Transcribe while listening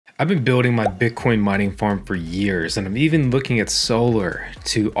I've been building my Bitcoin mining farm for years, and I'm even looking at solar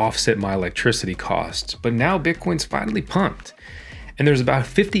to offset my electricity costs. But now Bitcoin's finally pumped, and there's about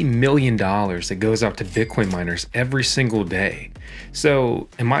 $50 million that goes out to Bitcoin miners every single day. So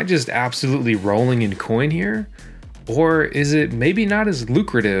am I just absolutely rolling in coin here? Or is it maybe not as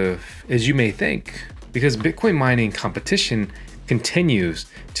lucrative as you may think? Because Bitcoin mining competition continues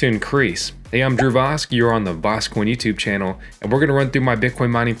to increase. Hey, I'm Drew Vosk, you're on the VoskCoin YouTube channel, and we're gonna run through my Bitcoin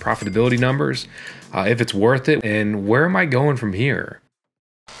mining profitability numbers, if it's worth it, and where am I going from here?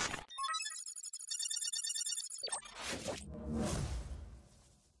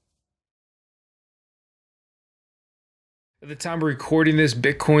 At the time of recording this,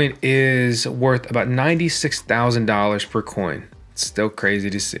 Bitcoin is worth about $96,000 per coin. It's still crazy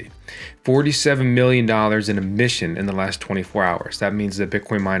to see. $47 million in emission in the last 24 hours. That means that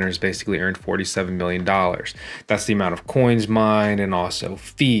Bitcoin miners basically earned $47 million. That's the amount of coins mined and also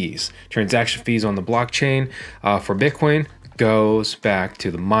fees. Transaction fees on the blockchain for Bitcoin goes back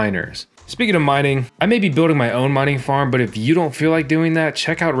to the miners. Speaking of mining, I may be building my own mining farm, but if you don't feel like doing that,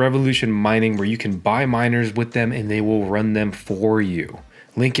 check out Revolution Mining, where you can buy miners with them and they will run them for you.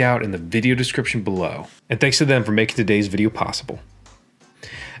 Link out in the video description below. And thanks to them for making today's video possible.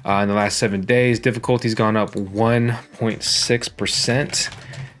 In the last 7 days, difficulty's gone up 1.6%.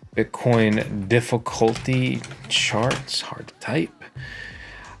 Bitcoin difficulty charts, hard to type.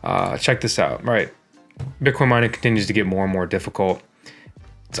 Check this out. All right, Bitcoin mining continues to get more and more difficult.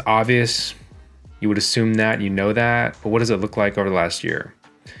 It's obvious. You would assume that, you know that, but what does it look like over the last year?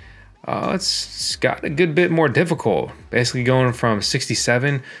 It's got a good bit more difficult, basically going from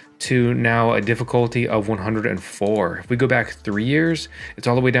 67 to now a difficulty of 104. If we go back 3 years, it's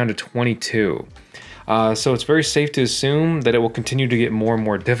all the way down to 22. So it's very safe to assume that it will continue to get more and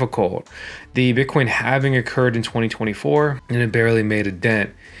more difficult. The Bitcoin halving occurred in 2024, and it barely made a dent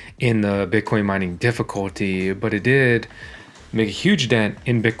in the Bitcoin mining difficulty, but it did make a huge dent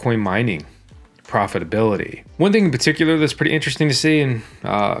in Bitcoin mining profitability. One thing in particular that's pretty interesting to see, and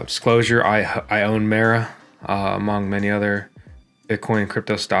disclosure, I own Mara among many other Bitcoin and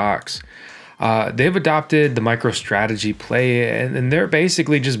crypto stocks. They've adopted the MicroStrategy play, and they're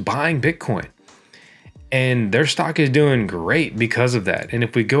basically just buying Bitcoin. And their stock is doing great because of that. And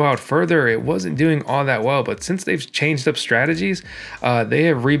if we go out further, it wasn't doing all that well, but since they've changed up strategies, they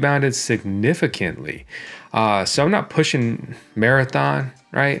have rebounded significantly. So I'm not pushing Marathon,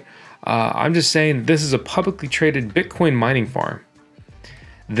 right? I'm just saying this is a publicly traded Bitcoin mining farm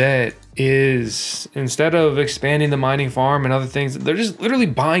that is, instead of expanding the mining farm and other things, they're just literally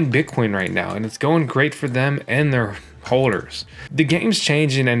buying Bitcoin right now, and it's going great for them and their holders. The game's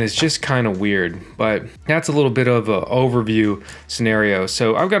changing and it's just kind of weird, but that's a little bit of an overview scenario.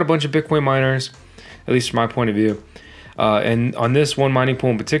 So I've got a bunch of Bitcoin miners, at least from my point of view. And on this one mining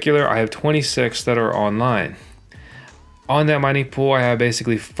pool in particular, I have 26 that are online. On that mining pool, I have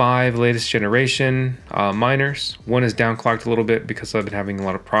basically 5 latest generation miners. One is downclocked a little bit because I've been having a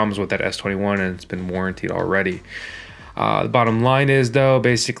lot of problems with that S21 and it's been warranted already. The bottom line is, though,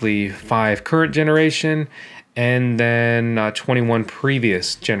 basically 5 current generation and then 21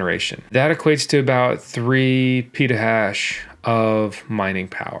 previous generation. That equates to about 3 petahash of mining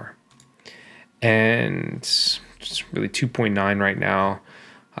power. And it's really 2.9 right now.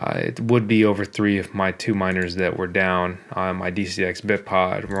 It would be over 3 if my 2 miners that were down on my DCX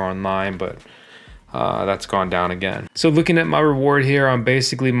Bitpod were online, but that's gone down again. So looking at my reward here, I'm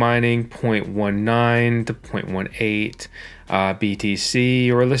basically mining 0.19 to 0.18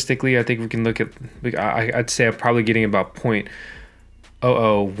 BTC. Realistically, I think we can look at, I'd say I'm probably getting about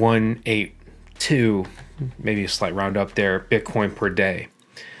 0.00182, maybe a slight round up there, Bitcoin per day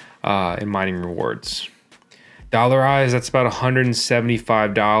in mining rewards. Dollarized, that's about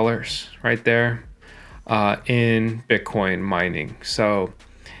 $175 right there in Bitcoin mining. So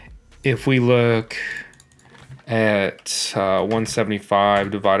if we look at 175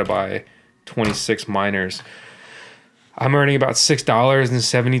 divided by 26 miners, I'm earning about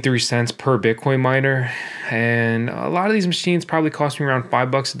 $6.73 per Bitcoin miner. And a lot of these machines probably cost me around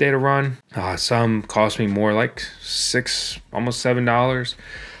 $5 a day to run. Some cost me more, like $6, almost $7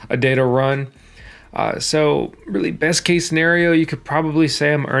 a day to run. So really, best case scenario, you could probably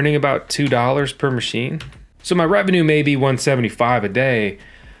say I'm earning about $2 per machine. So my revenue may be $175 a day,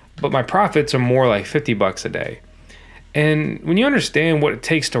 but my profits are more like $50 a day. And when you understand what it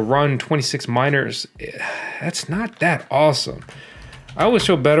takes to run 26 miners, that's not that awesome. I always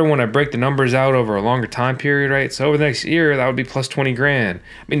feel better when I break the numbers out over a longer time period, right? So over the next year, that would be plus 20 grand.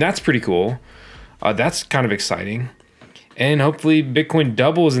 I mean, that's pretty cool. That's kind of exciting. And hopefully Bitcoin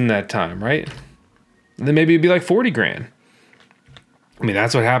doubles in that time, right? And then maybe it'd be like 40 grand. I mean,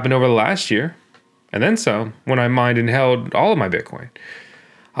 that's what happened over the last year. And then some, when I mined and held all of my Bitcoin.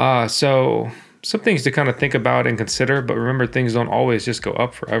 So some things to kind of think about and consider, but remember, things don't always just go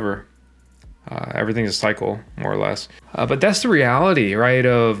up forever. Everything's a cycle, more or less. But that's the reality, right,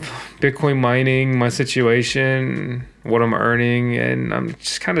 of Bitcoin mining, my situation, what I'm earning, and I'm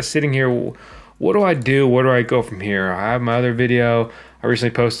just kind of sitting here. What do I do? Where do I go from here? I have my other video I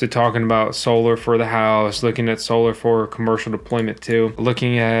recently posted talking about solar for the house, looking at solar for commercial deployment too,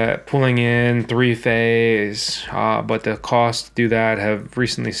 looking at pulling in 3-phase, but the costs to do that have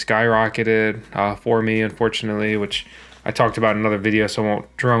recently skyrocketed for me, unfortunately, which I talked about in another video, so I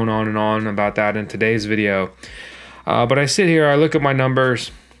won't drone on and on about that in today's video. But I sit here, I look at my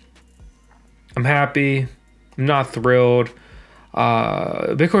numbers. I'm happy, I'm not thrilled.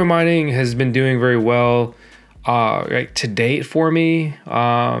 Bitcoin mining has been doing very well like to date for me,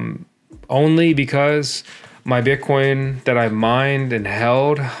 only because my Bitcoin that I've mined and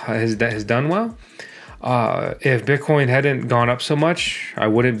held has done well. If Bitcoin hadn't gone up so much, I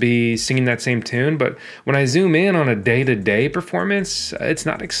wouldn't be singing that same tune. But when I zoom in on a day-to-day performance, it's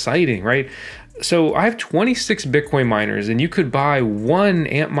not exciting, right? So I have 26 Bitcoin miners, and you could buy one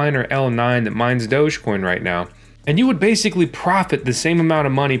Antminer L9 that mines Dogecoin right now, and you would basically profit the same amount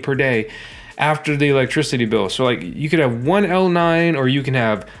of money per day after the electricity bill. So like you could have one L9, or you can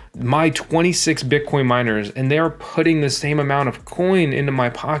have my 26 Bitcoin miners, and they're putting the same amount of coin into my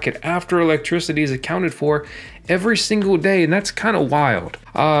pocket after electricity is accounted for every single day. And that's kind of wild.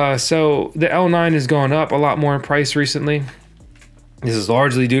 So the L9 has gone up a lot more in price recently. This is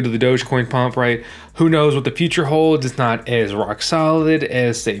largely due to the Dogecoin pump, right? Who knows what the future holds? It's not as rock solid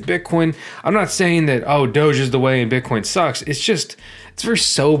as, say, Bitcoin. I'm not saying that, oh, Doge is the way and Bitcoin sucks. It's just, it's very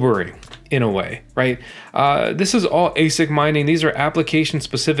sobering in a way, right? This is all ASIC mining. These are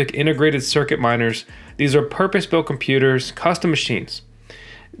application-specific integrated circuit miners. These are purpose-built computers, custom machines.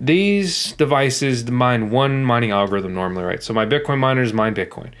 These devices mine one mining algorithm normally, right? So my Bitcoin miners mine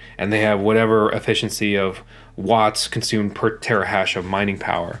Bitcoin, and they have whatever efficiency of watts consumed per terahash of mining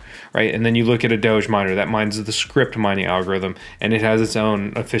power, right? And then you look at a Doge miner that mines the script mining algorithm, and it has its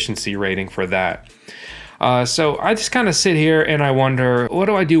own efficiency rating for that. So I just kind of sit here and I wonder, what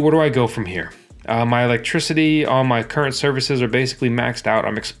do I do? Where do I go from here? My electricity on my current services are basically maxed out.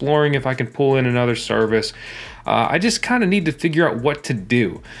 I'm exploring if I can pull in another service. I just kind of need to figure out what to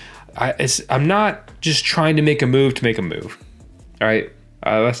do. I'm not just trying to make a move to make a move. All right.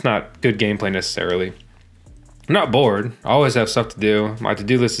 That's not good gameplay necessarily. I'm not bored. I always have stuff to do. My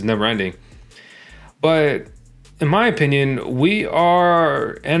to-do list is never ending. But in my opinion, we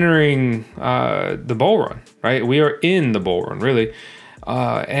are entering the bull run, right? We are in the bull run, really.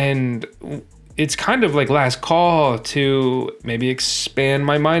 And it's kind of like last call to maybe expand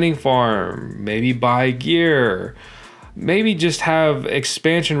my mining farm, maybe buy gear, maybe just have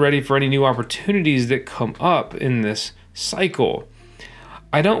expansion ready for any new opportunities that come up in this cycle.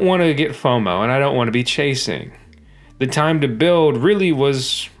 I don't want to get FOMO, and I don't want to be chasing. The time to build really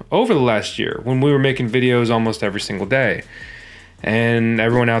was over the last year when we were making videos almost every single day. And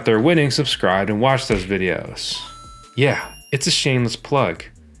everyone out there winning subscribed and watched those videos. Yeah, it's a shameless plug.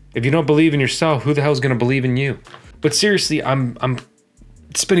 If you don't believe in yourself, who the hell is going to believe in you? But seriously, I'm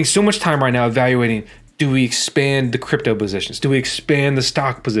spending so much time right now evaluating, do we expand the crypto positions? Do we expand the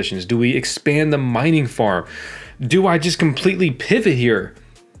stock positions? Do we expand the mining farm? Do I just completely pivot here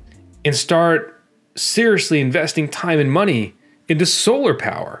and start seriously investing time and money into solar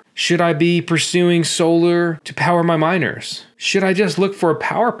power? Should I be pursuing solar to power my miners? Should I just look for a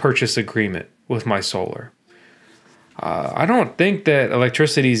power purchase agreement with my solar? I don't think that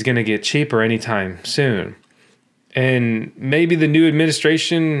electricity is going to get cheaper anytime soon. And maybe the new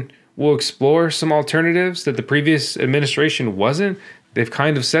administration will explore some alternatives that the previous administration wasn't. They've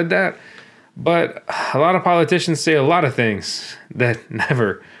kind of said that. But a lot of politicians say a lot of things that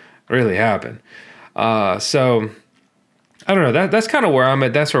never really happen. So I don't know. That's kind of where I'm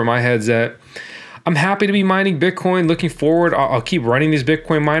at. That's where my head's at. I'm happy to be mining Bitcoin. Looking forward, I'll keep running these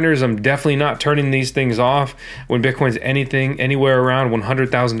Bitcoin miners. I'm definitely not turning these things off when Bitcoin's anywhere around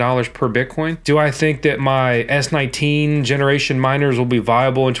 $100,000 per Bitcoin. Do I think that my S19 generation miners will be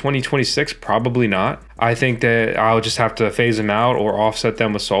viable in 2026? Probably not. I think that I'll just have to phase them out or offset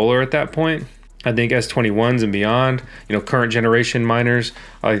them with solar at that point. I think S21s and beyond, current generation miners.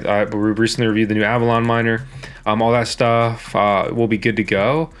 I recently reviewed the new Avalon miner. All that stuff will be good to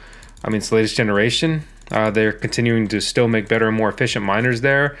go. I mean, it's the latest generation. They're continuing to still make better and more efficient miners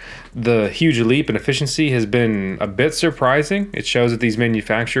there. The huge leap in efficiency has been a bit surprising. It shows that these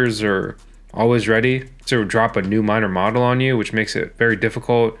manufacturers are always ready to drop a new miner model on you, which makes it very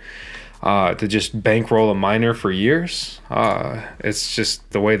difficult to just bankroll a miner for years. It's just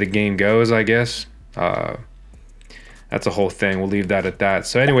the way the game goes, I guess. That's a whole thing. We'll leave that at that.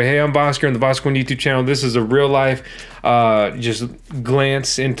 So anyway, hey, I'm Vosker on the VoskCoin YouTube channel. This is a real life just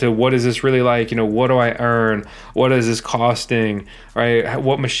glance into what is this really like? You know, what do I earn? What is this costing? Right?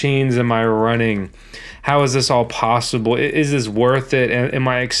 What machines am I running? How is this all possible? Is this worth it? Am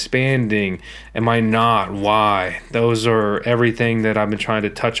I expanding? Am I not? Why? Those are everything that I've been trying to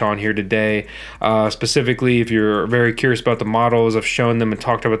touch on here today. Specifically, if you're very curious about the models, I've shown them and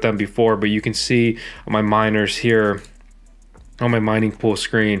talked about them before, but you can see my miners here on my mining pool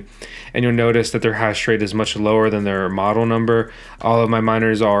screen, and you'll notice that their hash rate is much lower than their model number. All of my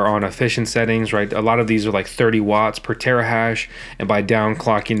miners are on efficient settings, right? A lot of these are like 30 watts per terahash, and by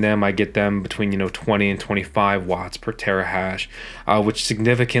downclocking them, I get them between 20 and 25 watts per terahash, which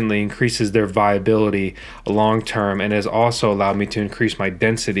significantly increases their viability long term, and has also allowed me to increase my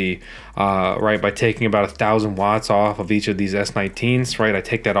density, right? By taking about 1,000 watts off of each of these S19s, right? I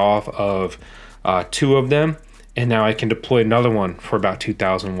take that off of 2 of them, and now I can deploy another one for about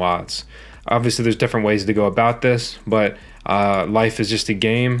 2,000 watts. Obviously, there's different ways to go about this, but life is just a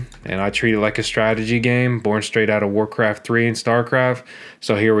game, and I treat it like a strategy game, born straight out of Warcraft 3 and StarCraft.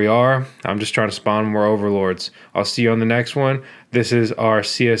 So here we are. I'm just trying to spawn more overlords. I'll see you on the next one. This is our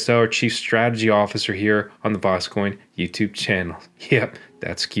CSO, our Chief Strategy Officer, here on the VoskCoin YouTube channel. Yep,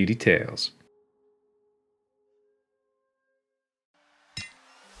 that's Cutie Tales.